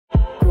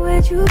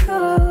let you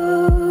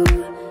go.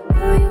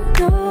 Oh, you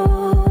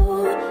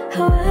know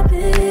how I've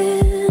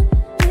been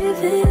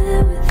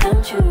living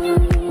without you.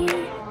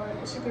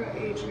 It's your girl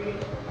Adrian.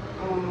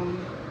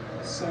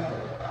 So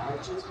I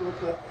just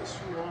woke up. It's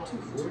around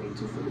 2:40,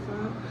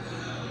 2:45.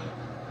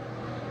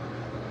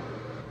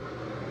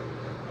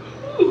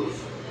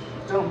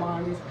 Don't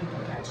mind these pimple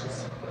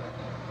patches.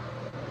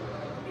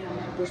 Yeah, I'm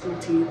gonna brush my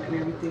teeth and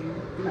everything.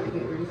 I'm gonna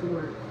get ready for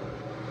work.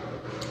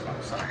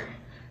 I'm sorry.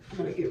 I'm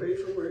gonna get ready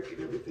for work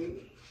and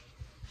everything.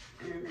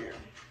 And there.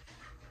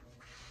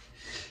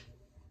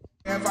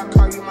 If I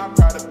call you my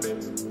product,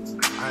 baby,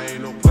 I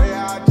ain't no player,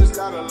 I just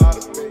got a lot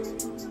of faith.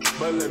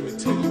 But let me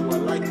tell you, I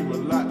like you a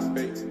lot,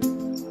 babe.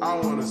 I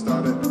wanna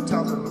start at the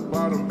top and the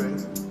bottom, babe.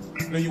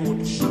 Now you want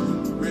the shit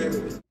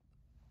ready.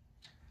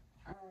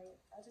 Alright,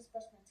 I just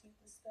brushed my teeth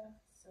and stuff,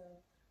 so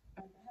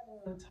I have a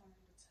little time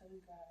to tell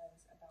you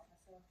guys about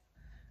myself.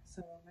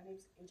 So my name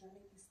is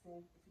Adrian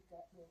Easton. If you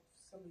got, well,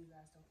 some of you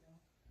guys don't know,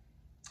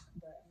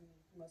 but I mean,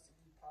 most of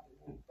you probably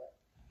won't. But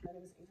my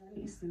name is Adrian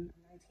Easton.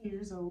 I'm 19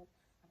 years old.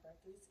 My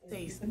birthday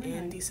is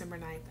December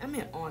 9th. I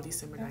meant on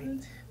December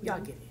 9th.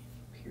 Y'all get it.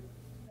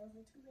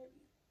 2002,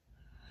 baby.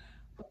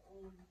 But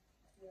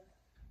yeah,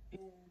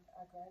 and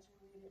I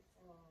graduated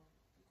from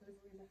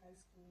Grwm High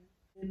School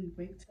in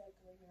Wake Tech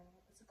right now.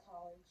 It's a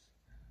college.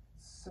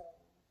 So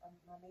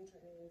my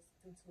major is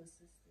dental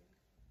assistant.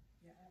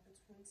 Yeah, I have a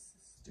twin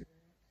sister.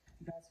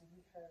 You guys will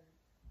meet her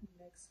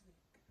next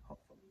week,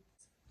 hopefully.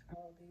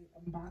 I'll be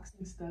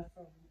unboxing stuff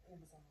from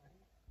Amazon.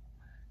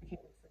 I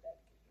can't wait for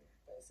that to get here.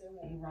 But it said it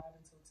won't arrive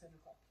until 10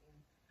 o'clock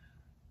p.m.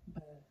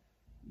 But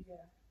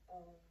yeah,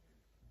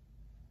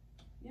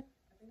 yeah,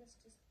 I think that's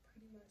just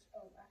pretty much.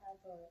 Oh, I have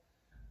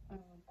I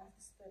have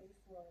to study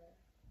for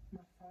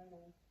my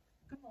final.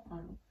 Not my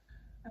final.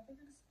 I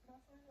think it's my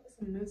final. It's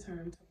a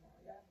midterm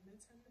tomorrow. Yeah, I have a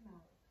midterm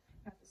tomorrow.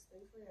 I have to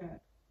study for that.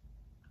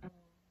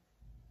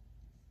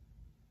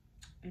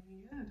 And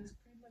yeah, that's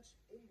pretty much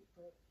it.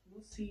 But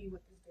we'll see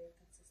what this day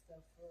consists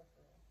of for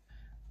real.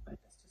 But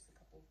that's just a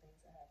couple of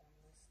things I have on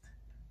the list.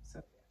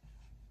 So yeah,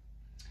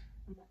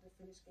 I'm about to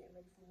finish getting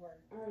ready for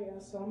work. Alright, y'all.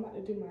 So I'm about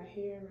to do my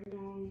hair right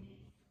now.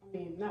 I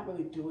mean, not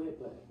really do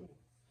it, but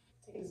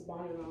take this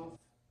bonnet off.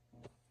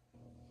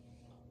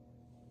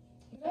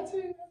 Did I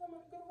tell you guys I'm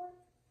about to go to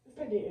work? If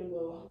I didn't,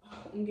 well,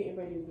 I'm getting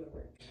ready to go to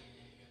work.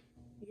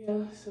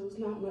 Yeah, so it's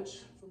not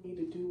much for me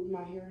to do with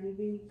my hair or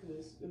anything,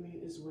 because I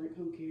mean, it's work.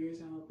 Who cares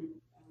how I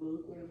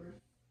look, whatever.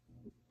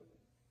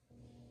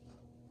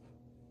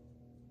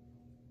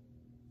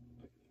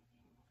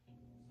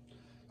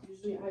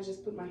 Usually I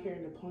just put my hair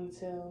in a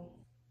ponytail.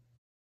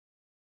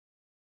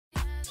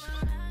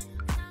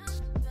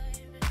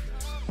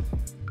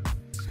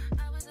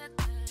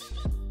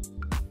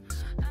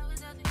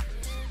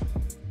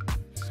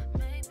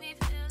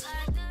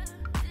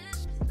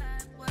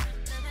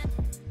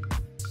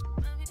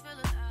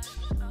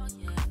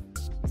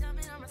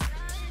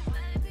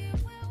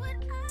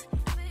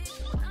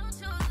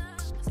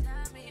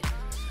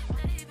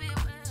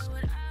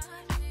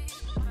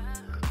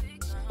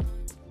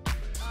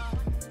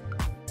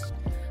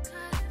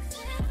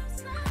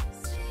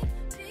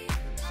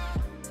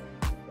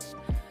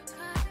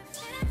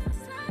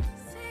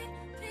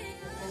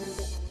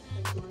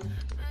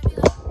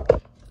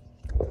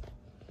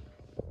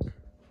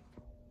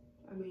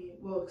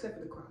 Well, except for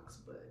the Crocs,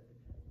 but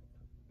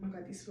I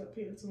got these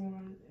sweatpants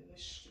on and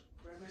this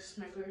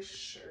regular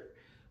shirt.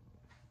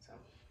 So,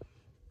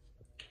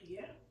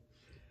 yeah.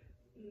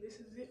 And this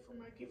is it for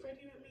my get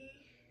ready with me.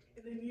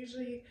 And then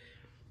usually,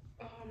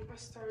 I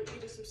start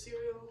eating some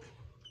cereal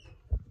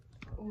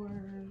or,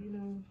 you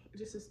know,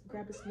 just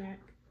grab a snack.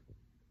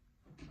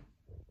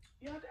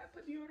 Y'all, did I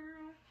put deodorant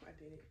on? I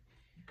did it.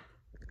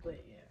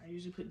 But yeah, I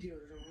usually put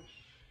deodorant on.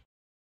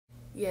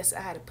 Yes,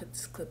 I had to put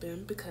this clip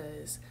in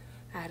because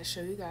I had to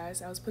show you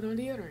guys I was putting on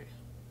deodorant.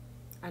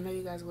 I know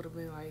you guys would have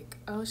been like,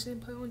 oh, she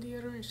didn't put on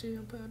deodorant, she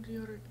didn't put on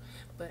deodorant,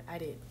 but I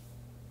did.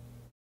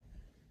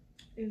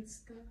 And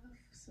stuff,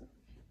 so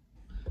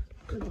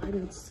the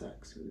lighting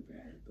sucks really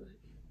bad, but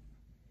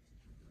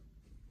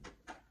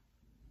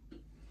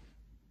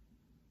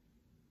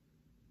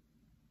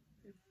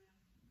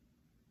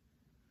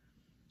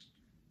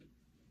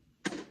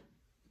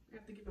I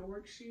have to get my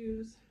work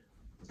shoes.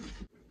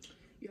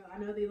 Yeah, I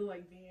know they look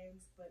like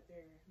Vans, but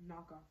they're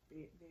knockoff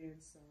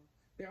Vans, so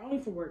they're only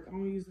for work. I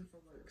only use them for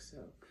work, so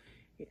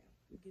yeah,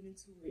 we get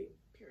into it.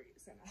 Period.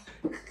 So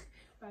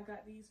I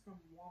got these from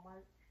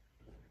Walmart.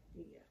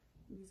 Yeah,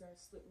 these are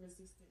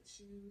slip-resistant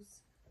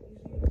shoes.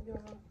 Usually,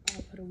 y'all,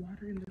 I'll put a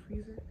water in the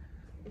freezer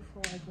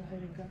before I go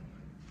ahead and go.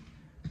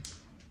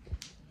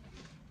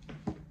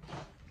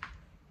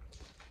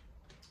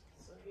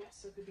 So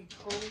yes, it could be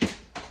cold.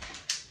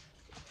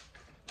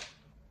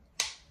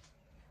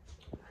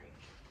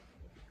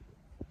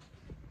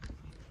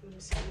 Let me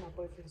see what my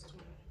boyfriend's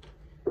doing.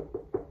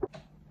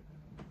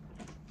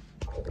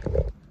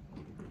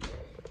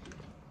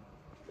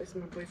 This is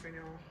my boyfriend,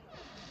 y'all.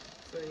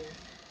 So yeah.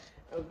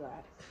 Oh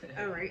God.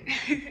 All right.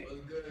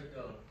 What's good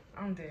though?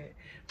 I'm dead.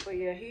 But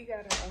yeah, he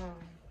got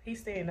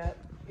he's staying up.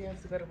 He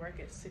has to go to work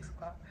at 6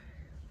 o'clock.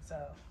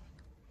 So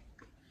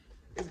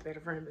it's better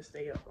for him to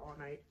stay up all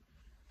night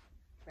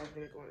rather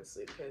than going to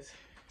sleep, because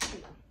you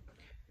know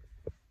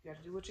you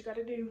gotta do what you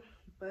gotta do.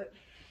 But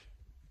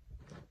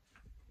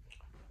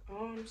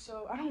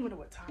so I don't know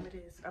what time it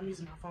is. I'm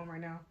using my phone right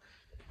now,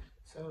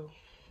 so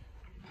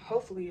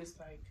hopefully it's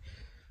like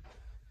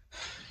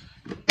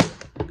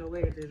no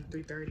later than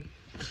 3:30,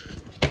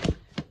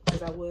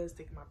 because I was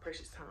taking my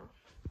precious time.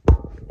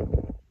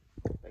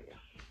 But yeah,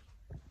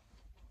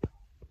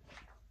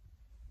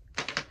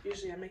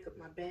 usually I make up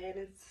my bed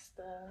and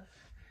stuff.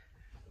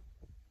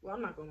 Well,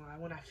 I'm not gonna lie,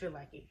 when I feel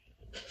like it.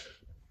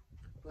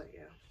 But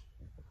yeah,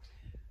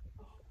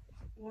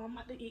 well, I'm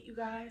about to eat, you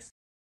guys.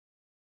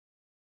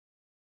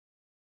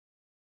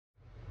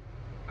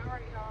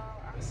 Alright,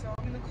 y'all, so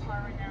I'm in the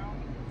car right now.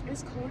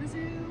 It's cold as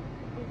hell.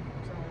 Oh,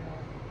 sorry,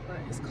 y'all. But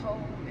it's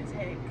cold as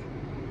heck.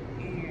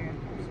 And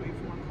I'm just waiting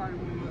for my car to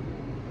warm up.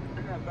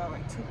 I got about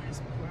like 2 minutes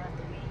before I have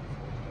to leave.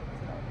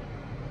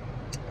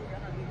 So, yeah,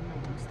 I'm not leaving no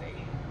more stay.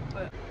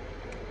 But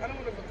I don't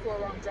want to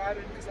record while I'm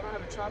driving because I don't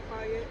have a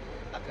tripod yet,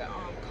 like a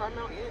car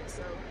mount yet.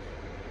 So,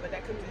 but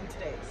that comes in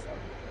today. So,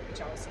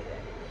 y'all will see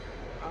that.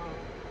 But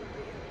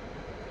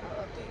yeah,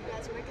 I'll update you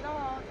guys when I get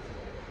off.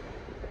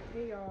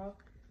 Hey, y'all.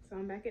 So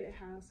I'm back at the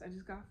house. I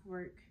just got off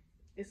work.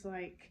 It's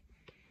like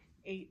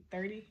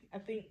 8:30, I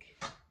think.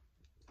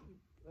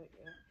 But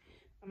yeah,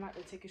 I'm about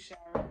to take a shower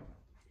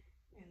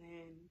and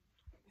then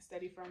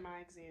study for my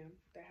exam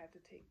that I have to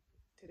take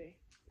today.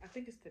 I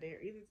think it's today, or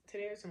either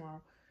today or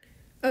tomorrow.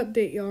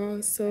 Update,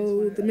 y'all.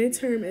 So the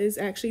midterm is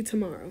actually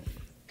tomorrow.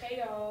 Hey,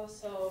 y'all.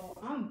 So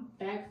I'm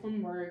back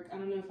from work. I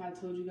don't know if I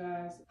told you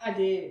guys. I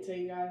did tell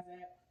you guys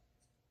that.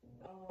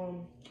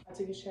 I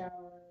took a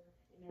shower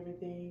and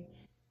everything.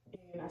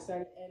 And I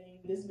started editing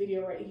this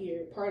video right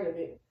here, part of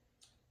it.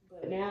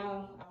 But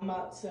now I'm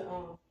about to,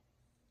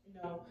 you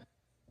know,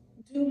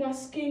 do my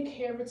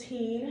skincare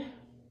routine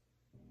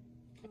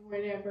or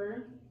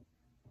whatever.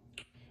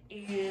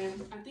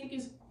 And I think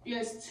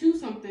it's 2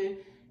 something,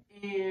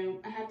 and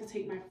I have to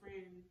take my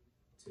friend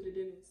to the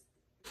dentist.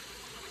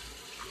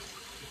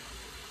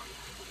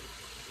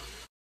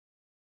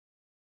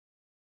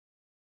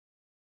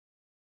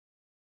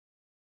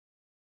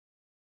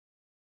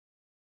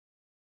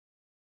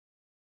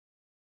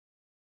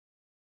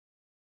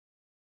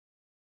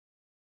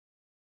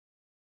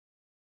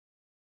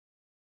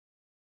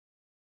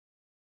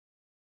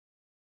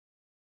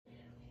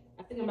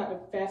 I think I'm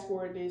about to fast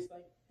forward this,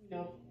 like, you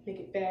know, make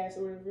it fast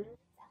or whatever.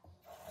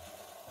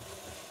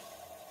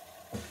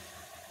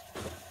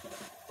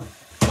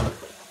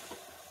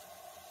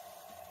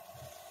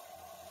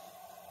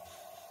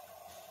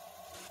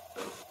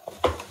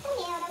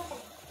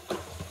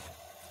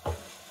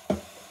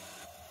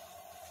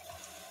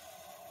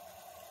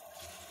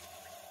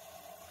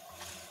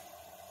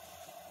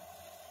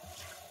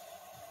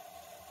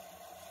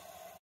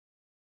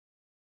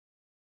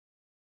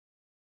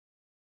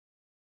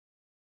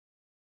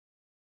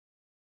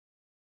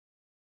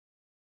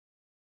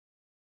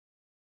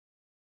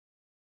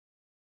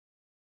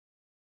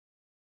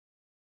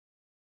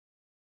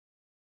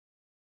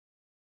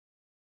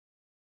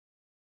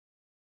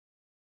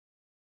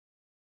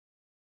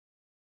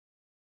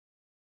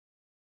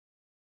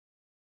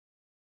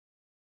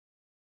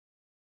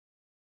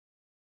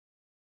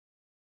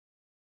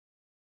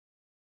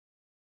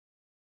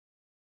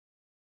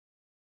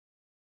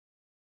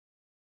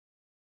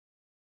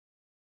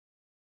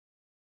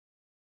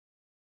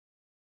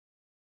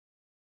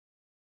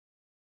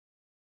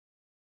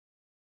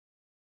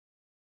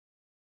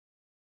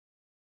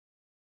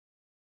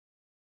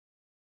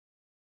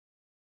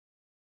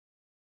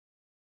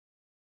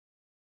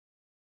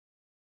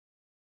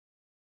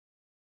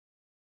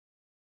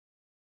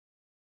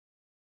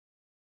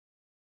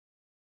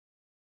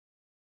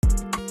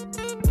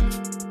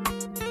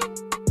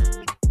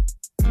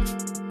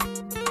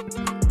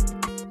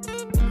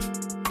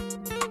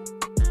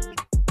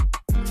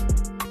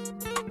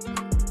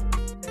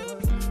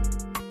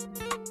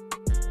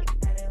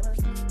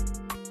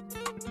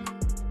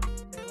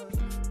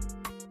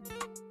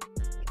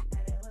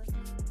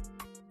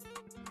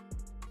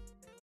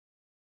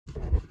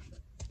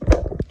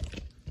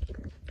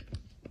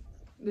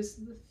 This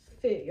is the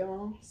fit,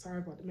 y'all. Sorry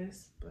about the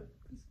mess, but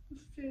this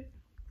is the fit.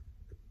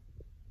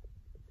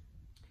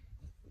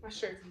 My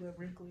shirt's a little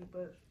wrinkly,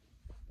 but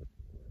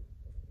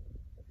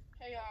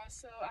hey, y'all.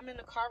 So I'm in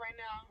the car right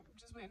now. I'm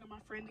just waiting on my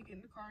friend to get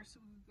in the car so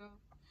we can go,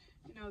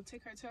 you know,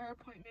 take her to her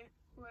appointment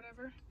or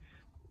whatever.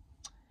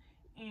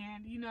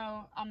 And you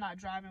know, I'm not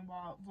driving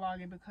while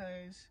vlogging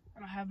because I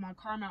don't have my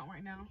car mount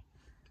right now.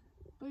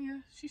 But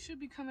yeah, she should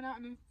be coming out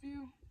in a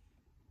few.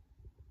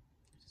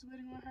 Just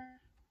waiting on her.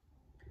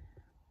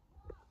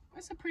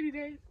 It's a pretty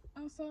day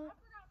outside.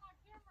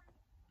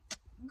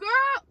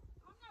 Girl!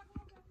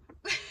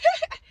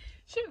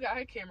 She got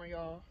her camera,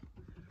 y'all.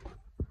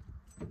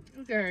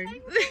 Okay.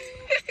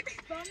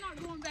 But I'm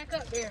not going back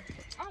up there.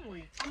 I'm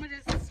gonna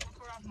just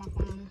record off my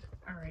phone.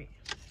 Alright.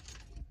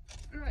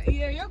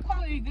 Yeah, your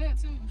quality good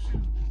too.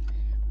 Shoot.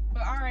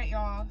 But alright,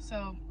 y'all.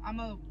 So I'm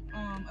gonna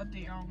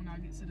update y'all when I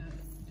get to the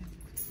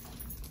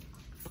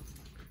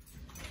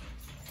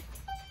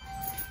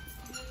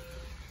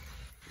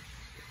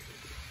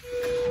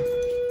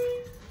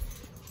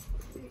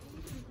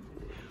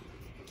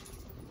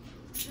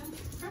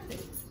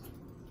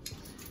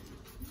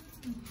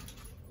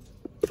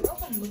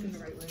I'm looking the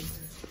right way.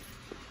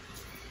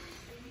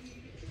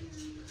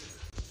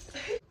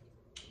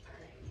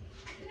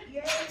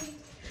 Yay!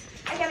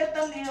 I got a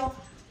thumbnail.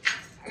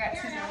 I got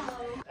two now.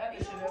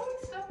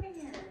 Stuff in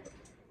here.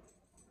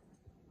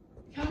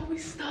 Y'all, we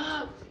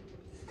stuck.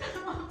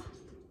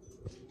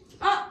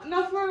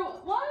 No, for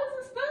real. Why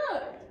is it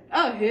stuck?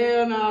 Oh,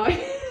 hell no.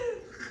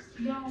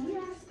 Y'all, we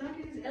are stuck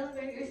in this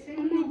elevator. It's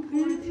saying we're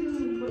going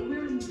to, but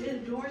the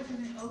doors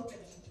isn't opening.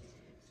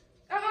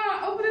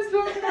 Open this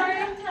door,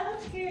 Brian.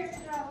 I'm scared,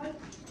 y'all.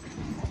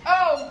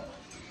 Oh.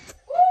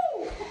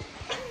 Woo.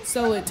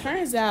 So it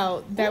turns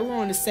out that we're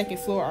on the second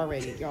floor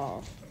already,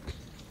 y'all.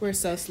 We're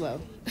so slow.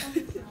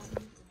 Y'all,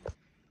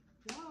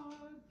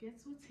 guess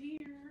what's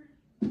here?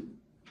 Oh,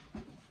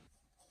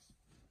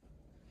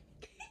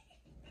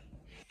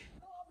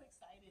 I'm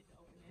excited to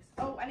open this.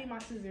 Oh, I need my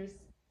scissors.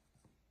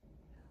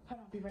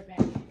 Hold on, be right back.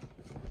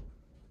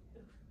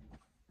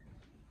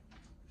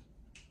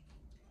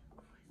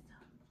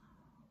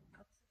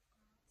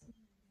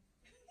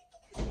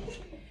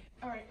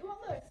 All right. Oh,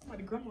 look,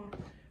 somebody grandma.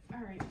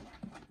 All right.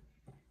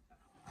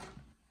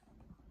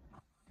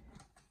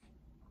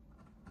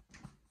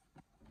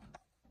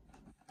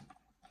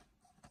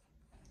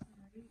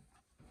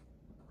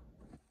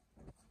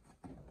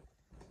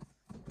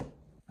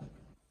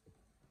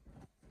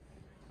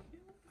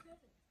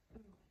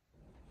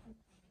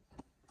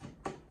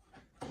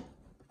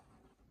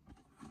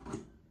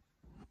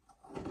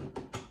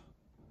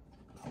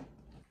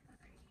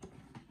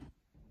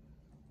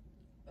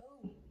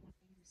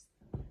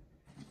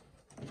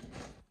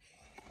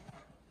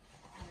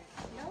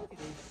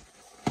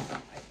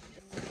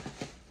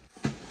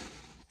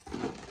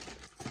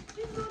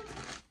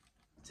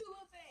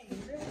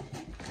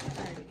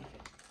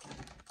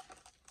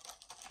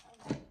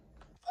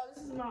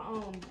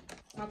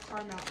 My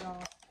car mount,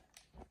 y'all.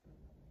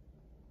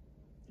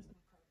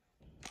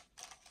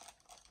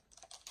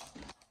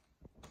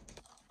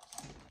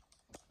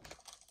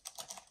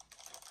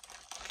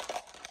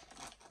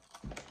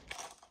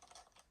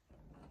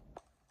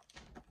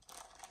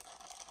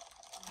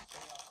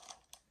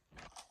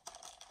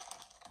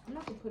 I'm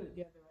not gonna put it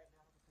together right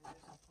now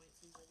because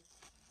there's no point to it.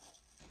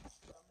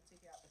 So I'm gonna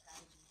take it out the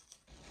packaging.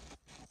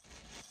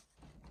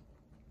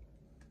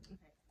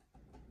 Okay.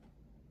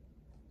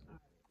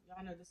 Alright.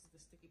 Y'all know this is the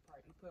sticky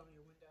part you put on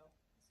your window.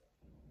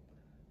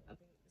 So I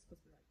think it's supposed to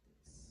be like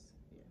this.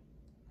 Yeah.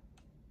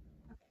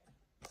 Okay.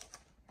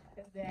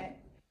 That's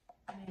that.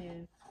 And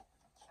then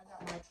I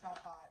got my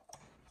tripod.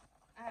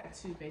 I have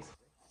two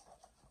basically.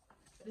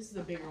 But this is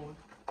a bigger one.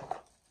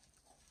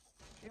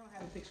 They don't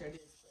have a picture of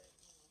this.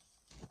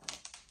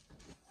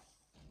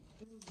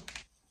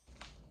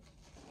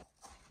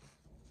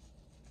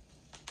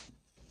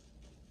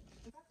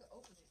 If I could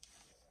open it.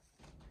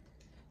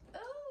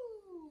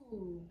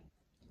 Ooh.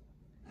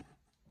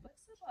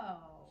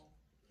 Flexible.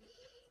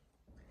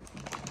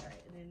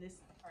 Alright, and then this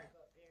part go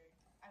up there.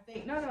 I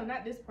think no,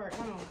 not this part.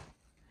 Hold on.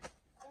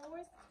 Oh,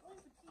 where's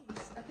the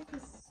piece? I think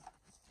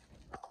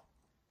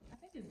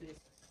it's this.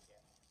 Yeah,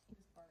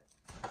 this part.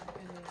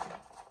 And then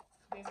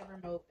there's a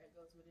remote that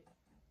goes with it.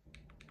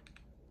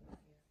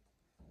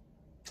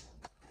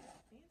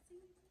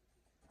 Fancy.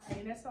 Alright,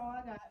 and that's all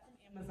I got from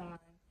Amazon.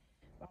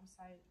 But I'm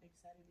excited to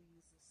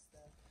use this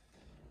stuff.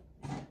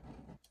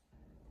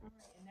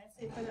 Alright, and that's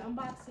it for the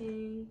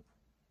unboxing.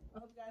 I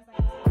hope you guys like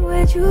it.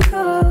 Where'd you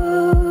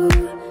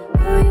go?